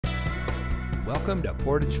Welcome to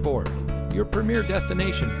Portage Ford, your premier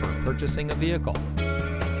destination for purchasing a vehicle.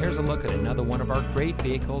 And here's a look at another one of our great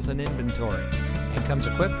vehicles in inventory, and comes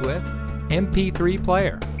equipped with MP3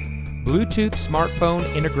 player, Bluetooth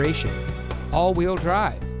smartphone integration, all-wheel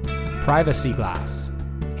drive, privacy glass,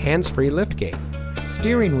 hands-free liftgate,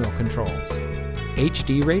 steering wheel controls,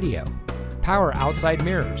 HD radio, power outside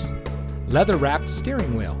mirrors, leather-wrapped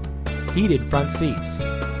steering wheel, heated front seats,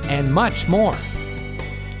 and much more.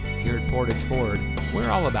 Here at Portage Ford,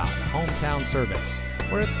 we're all about hometown service,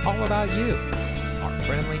 where it's all about you. Our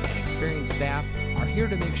friendly and experienced staff are here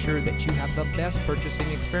to make sure that you have the best purchasing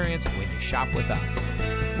experience when you shop with us.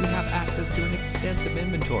 We have access to an extensive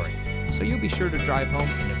inventory, so you'll be sure to drive home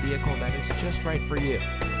in a vehicle that is just right for you.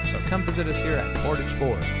 So come visit us here at Portage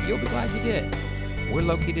Ford. You'll be glad you did. We're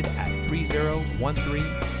located at 3013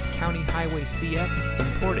 County Hwy CX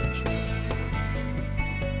in Portage.